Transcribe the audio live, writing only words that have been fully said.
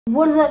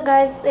What is up,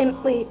 guys?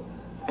 Wait,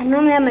 I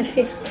normally have my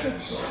face.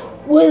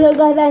 What is up,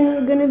 guys?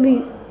 I'm gonna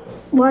be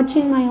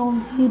watching my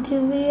old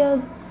YouTube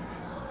videos,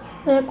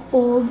 like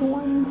old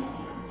ones.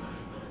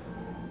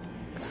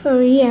 So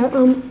yeah,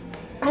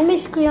 I'm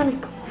basically on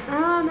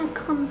a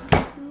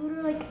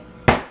computer, like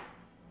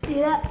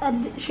yeah,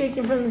 that's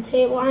shaking from the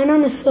table. I'm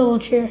on a swivel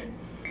chair.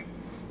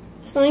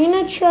 So I'm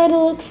gonna try to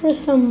look for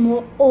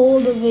some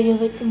older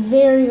videos, like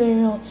very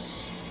old.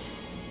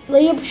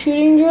 Layup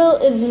shooting drill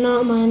is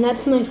not mine.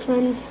 That's my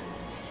friend's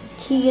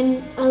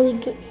Keegan. I'll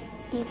link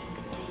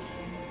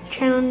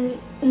channel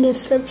in the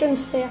description.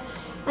 So yeah,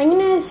 I'm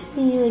gonna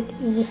see like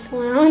this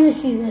one. I want to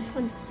see this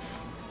one.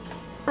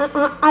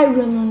 I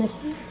really want to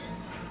see it.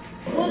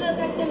 What's up,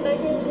 guys? I'm back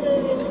here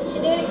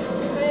today.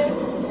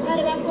 I had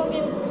a basketball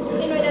game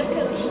and my dad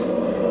coached.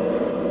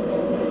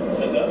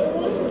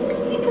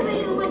 Because I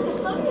didn't want to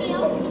fuck me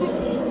up.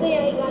 So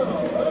yeah, you guys.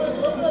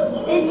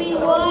 And we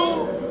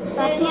won.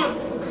 That's not.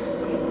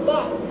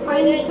 But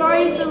I'm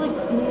sorry if it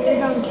looks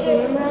weird on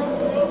camera.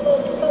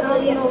 I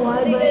don't know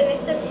why, but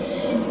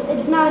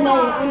it's not an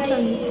edit. I'm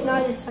telling you, it's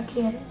not a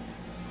sucky edit.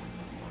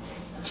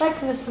 Check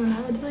this one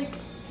out. It's like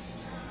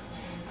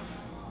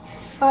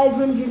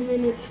 500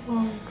 minutes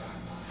long.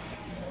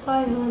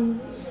 500.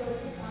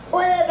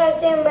 What's up,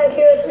 guys? I'm back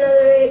here with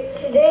another video.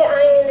 Today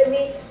I'm going to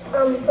be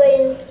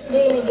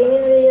doing a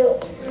gaming video.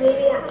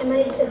 Maybe I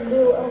might just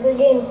do other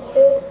games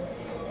too.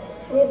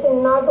 This is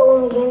not the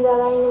only game that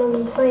I'm going to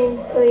be playing,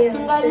 so yeah.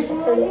 And guys, if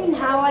you're wondering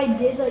how I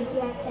did like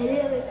that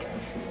edit, like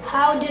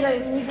how did I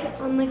make it?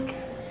 I'm like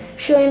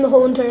showing the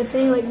whole entire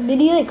thing. Like,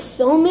 did you like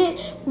film it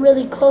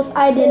really close?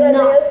 I did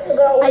not.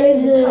 I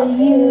used a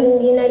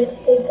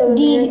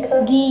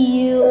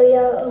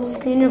DU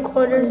screen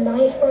recorder.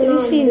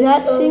 You see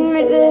that thing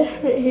right there,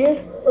 right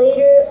here?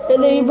 Right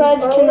there, you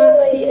guys cannot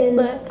see it,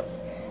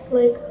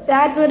 but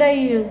that's what I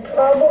use.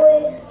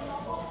 Probably.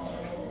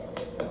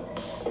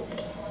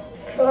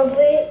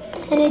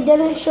 And it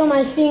doesn't show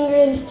my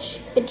fingers,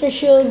 it just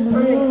shows the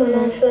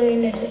movement.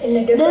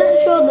 It doesn't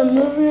show the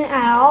movement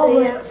at all,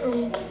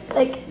 but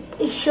like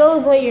it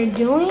shows what you're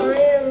doing.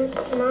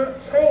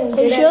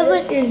 It shows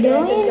what you're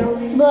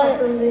doing, but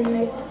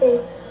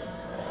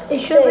it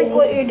shows like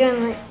what you're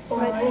doing,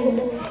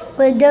 like,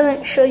 but it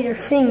doesn't show your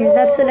fingers.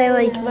 That's what I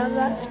like about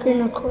that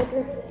screen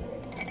recorder.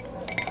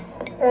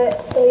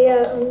 So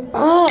yeah.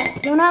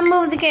 Do not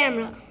move the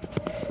camera.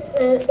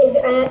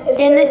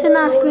 And this is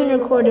not screen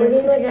recorder, if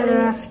you guys are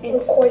asking.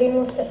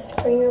 Recording with a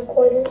screen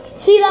recorder.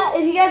 See that?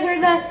 If you guys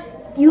heard that,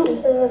 you... This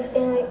is a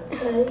thing like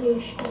that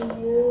you should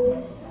use.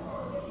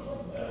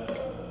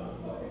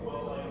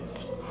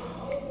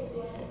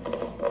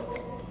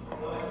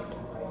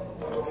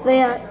 So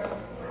yeah.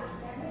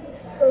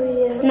 Oh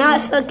yeah. It's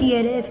not sucky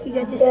at it, if you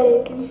guys are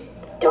thinking.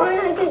 Darn,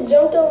 I just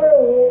jumped over a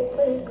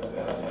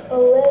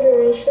letter.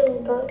 I should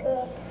have got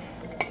that.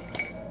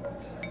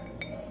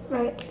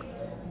 Right.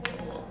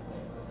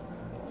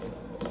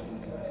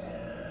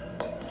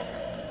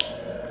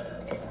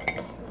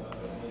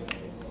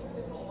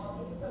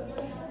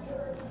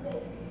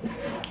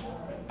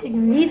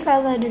 These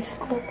highlights is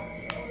cool.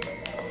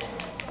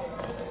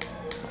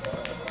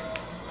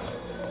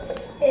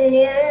 And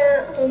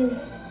yeah,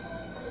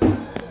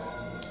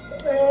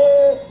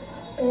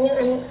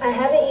 I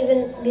haven't even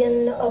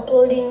been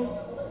uploading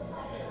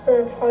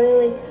for probably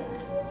like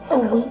a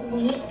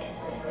week.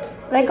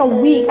 Like a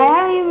week. I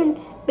haven't even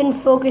been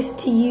focused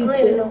to YouTube. I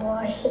don't know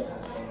why.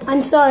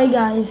 I'm sorry,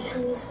 guys.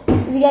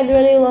 If you guys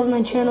really love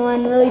my channel,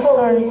 I'm really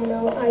sorry.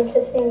 I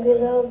just think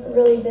that I was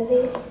really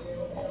busy.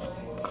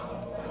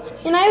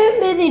 And I've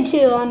been busy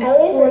too on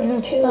sports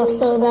and stuff,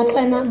 so that's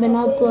why I've not been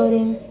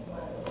uploading.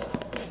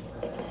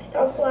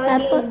 Stop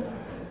lagging.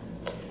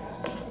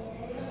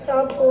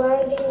 Stop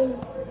lagging.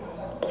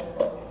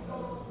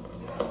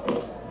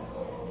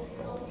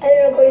 I've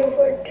been recording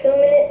for 2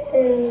 minutes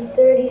and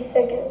 30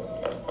 seconds.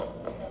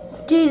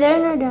 Gee,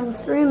 they're down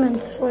 3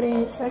 minutes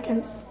 48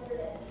 seconds.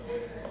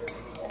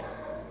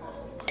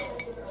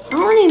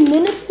 How many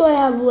minutes do I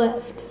have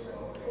left?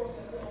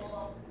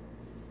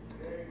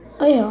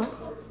 Oh yeah.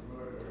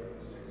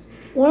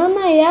 Where am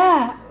I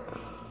at?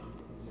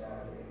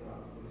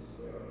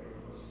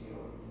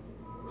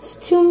 It's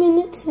 2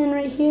 minutes and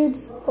right here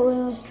it's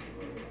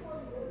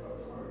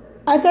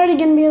I thought it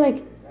gonna be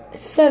like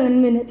 7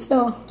 minutes,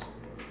 so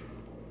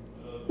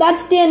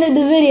that's the end of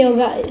the video,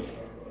 guys.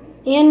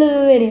 The end of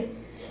the video.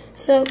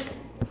 So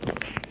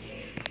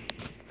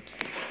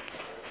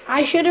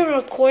I should have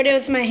recorded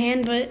with my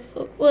hand, but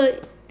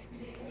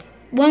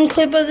one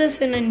clip of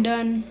this and I'm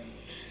done.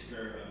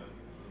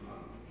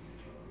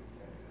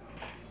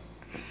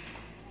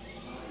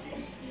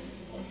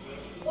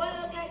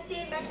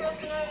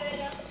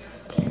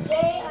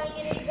 Today I'm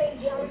going to be playing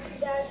Geometry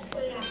Dash, so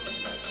yeah.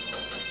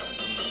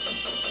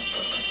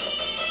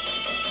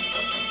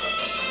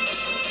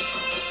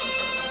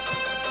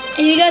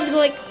 And you guys go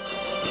like,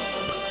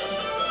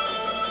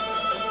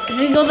 if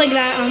you go like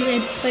that,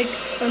 it's like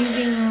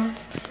something wrong.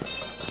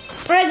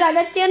 Alright guys,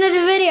 that's the end of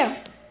the video.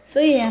 So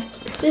yeah,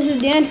 this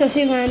is Dan, so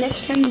see you guys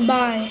next time,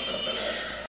 bye.